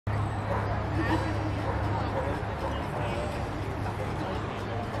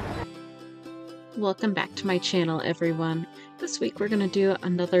Welcome back to my channel, everyone. This week we're going to do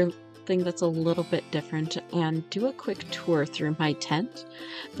another thing that's a little bit different and do a quick tour through my tent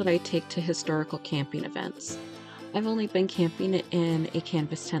that I take to historical camping events. I've only been camping in a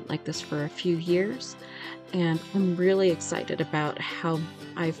canvas tent like this for a few years, and I'm really excited about how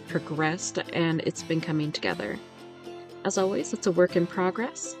I've progressed and it's been coming together. As always, it's a work in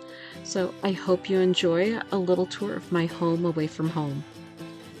progress, so I hope you enjoy a little tour of my home away from home.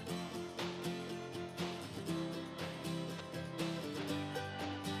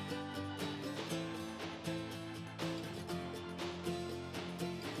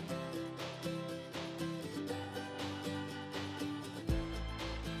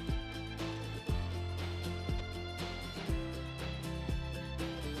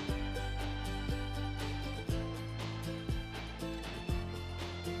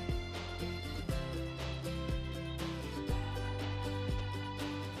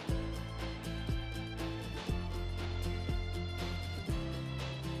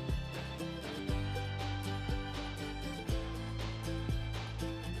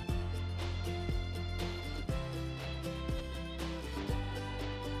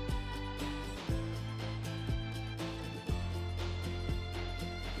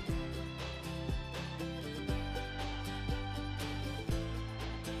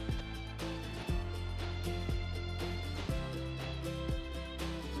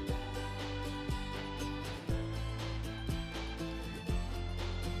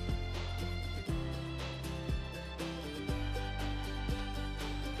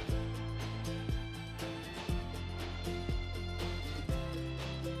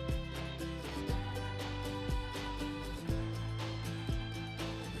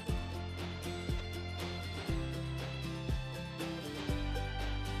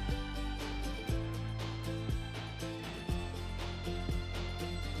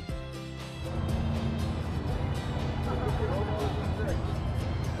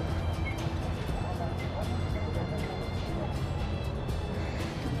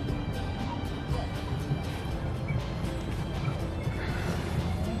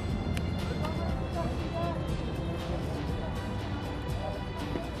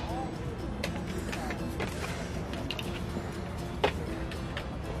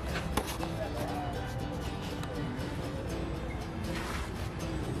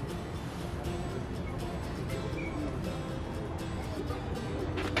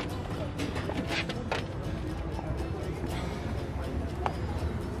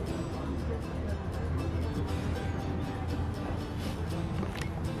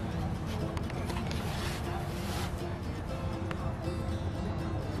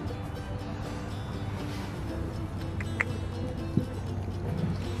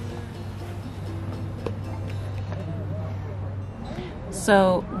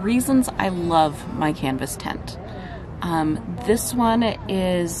 So, reasons I love my canvas tent. This one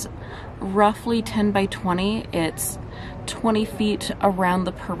is roughly 10 by 20. It's 20 feet around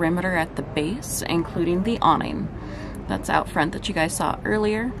the perimeter at the base, including the awning that's out front that you guys saw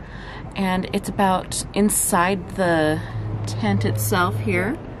earlier. And it's about inside the tent itself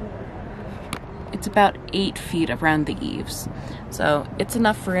here. It's about 8 feet around the eaves. So it's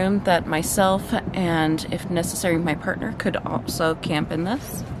enough room that myself and, if necessary, my partner could also camp in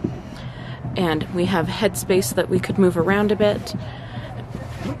this. And we have headspace that we could move around a bit,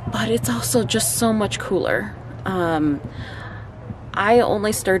 but it's also just so much cooler. I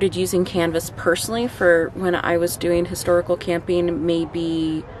only started using canvas personally for when I was doing historical camping,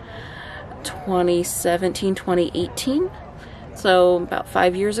 maybe 2017, 2018. So about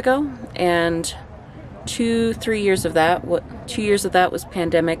 5 years ago, and 2 years of that was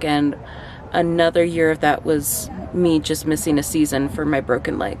pandemic, and another year of that was me just missing a season for my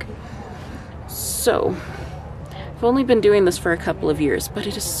broken leg. So I've only been doing this for a couple of years, but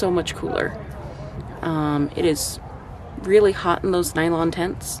it is so much cooler. It is really hot in those nylon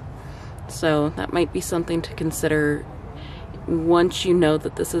tents, so that might be something to consider once you know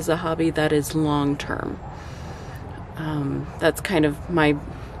that this is a hobby that is long term. That's kind of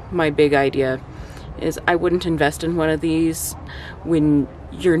my big idea, is I wouldn't invest in one of these when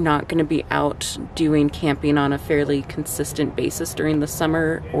you're not going to be out doing camping on a fairly consistent basis during the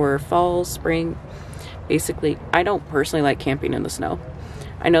summer or fall, spring. Basically, I don't personally like camping in the snow.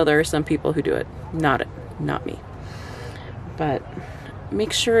 I know there are some people who do it, not me. But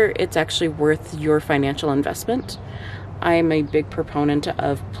make sure it's actually worth your financial investment. I'm a big proponent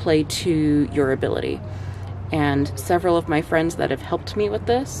of play to your ability. And several of my friends that have helped me with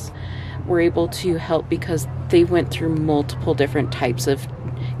this were able to help because they went through multiple different types of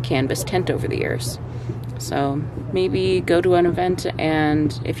canvas tent over the years. So maybe go to an event,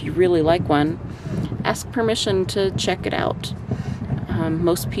 and if you really like one, ask permission to check it out.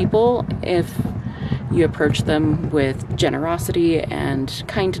 Most people, if you approach them with generosity and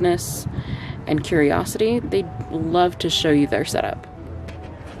kindness and curiosity, they'd love to show you their setup.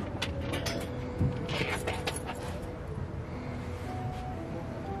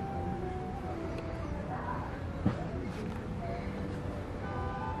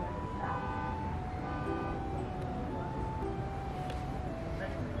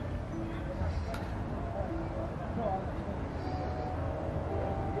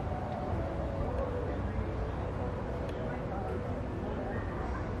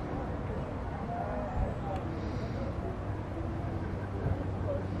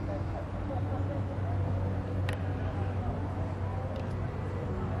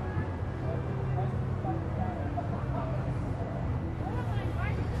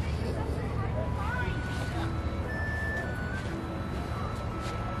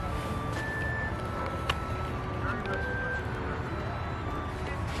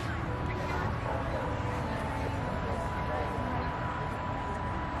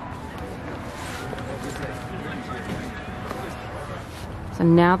 So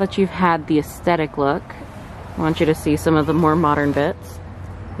now that you've had the aesthetic look, I want you to see some of the more modern bits.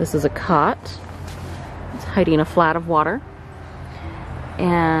 This is a cot. It's hiding a flat of water.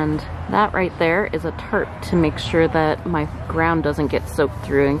 And that right there is a tarp to make sure that my ground doesn't get soaked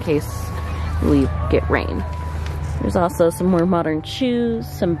through in case we get rain. There's also some more modern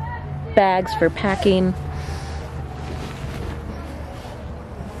shoes, some bags for packing.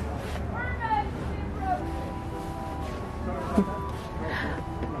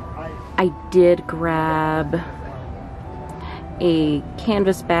 I did grab a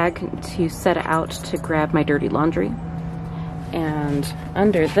canvas bag to set out to grab my dirty laundry. And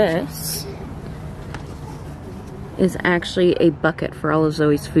under this is actually a bucket for all of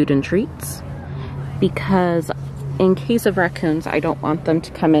Zoe's food and treats, because in case of raccoons, I don't want them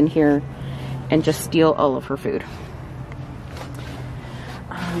to come in here and just steal all of her food.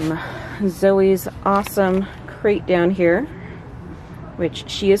 Zoe's awesome crate down here, which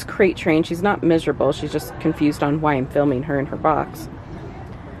she is crate trained. She's not miserable. She's just confused on why I'm filming her in her box.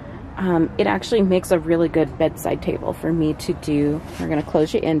 It actually makes a really good bedside table for me to do. We're gonna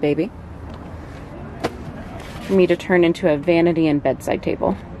close you in, baby. For me to turn into a vanity and bedside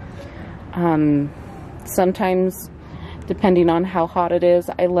table. Sometimes, depending on how hot it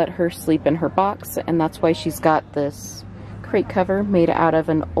is, I let her sleep in her box, and that's why she's got this crate cover made out of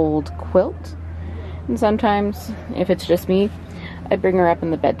an old quilt. And sometimes, if it's just me, I bring her up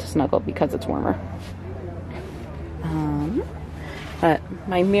in the bed to snuggle because it's warmer. But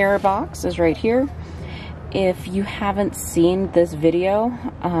my mirror box is right here. If you haven't seen this video,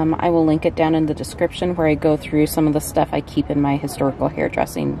 I will link it down in the description, where I go through some of the stuff I keep in my historical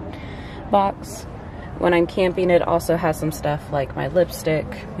hairdressing box. When I'm camping, it also has some stuff like my lipstick,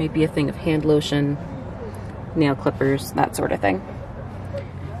 maybe a thing of hand lotion, nail clippers, that sort of thing.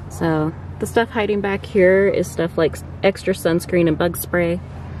 So the stuff hiding back here is stuff like extra sunscreen and bug spray.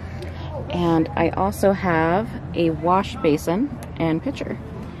 And I also have a wash basin and pitcher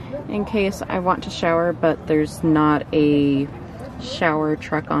in case I want to shower, but there's not a shower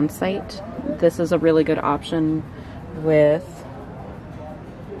truck on site. This is a really good option with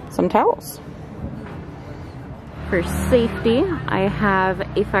some towels. For safety, I have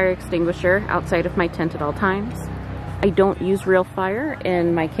a fire extinguisher outside of my tent at all times. I don't use real fire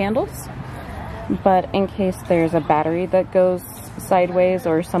in my candles, but in case there's a battery that goes sideways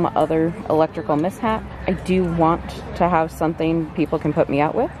or some other electrical mishap, I do want to have something people can put me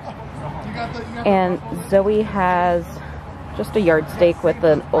out with. And Zoe has just a yardstick with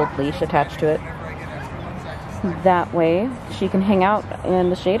an old leash attached to it. That way she can hang out in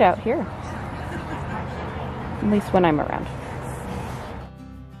the shade out here, at least when I'm around.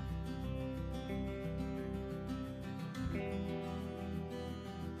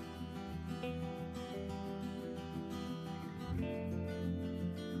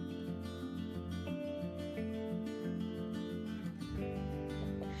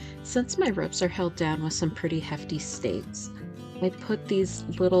 Since my ropes are held down with some pretty hefty stakes, I put these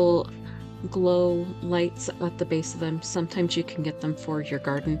little glow lights at the base of them. Sometimes you can get them for your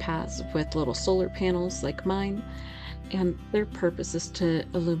garden paths with little solar panels like mine, and their purpose is to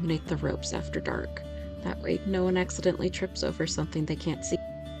illuminate the ropes after dark. That way no one accidentally trips over something they can't see.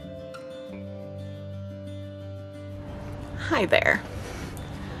 Hi there.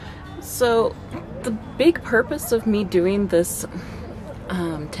 So the big purpose of me doing this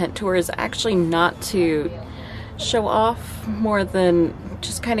tent tour is actually not to show off more than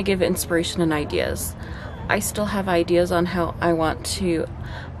just kind of give inspiration and ideas. I still have ideas on how I want to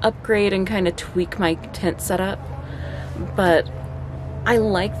upgrade and kind of tweak my tent setup, but I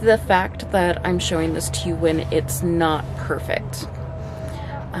like the fact that I'm showing this to you when it's not perfect.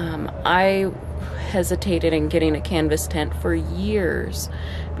 I hesitated in getting a canvas tent for years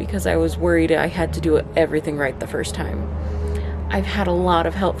because I was worried I had to do everything right the first time. I've had a lot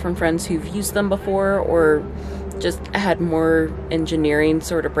of help from friends who've used them before or just had more engineering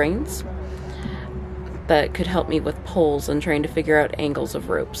sort of brains that could help me with poles and trying to figure out angles of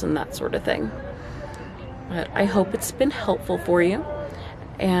ropes and that sort of thing. But I hope it's been helpful for you.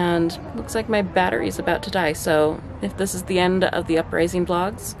 And looks like my battery is about to die, so if this is the end of the Uprising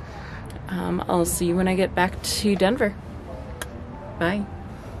vlogs, I'll see you when I get back to Denver. Bye.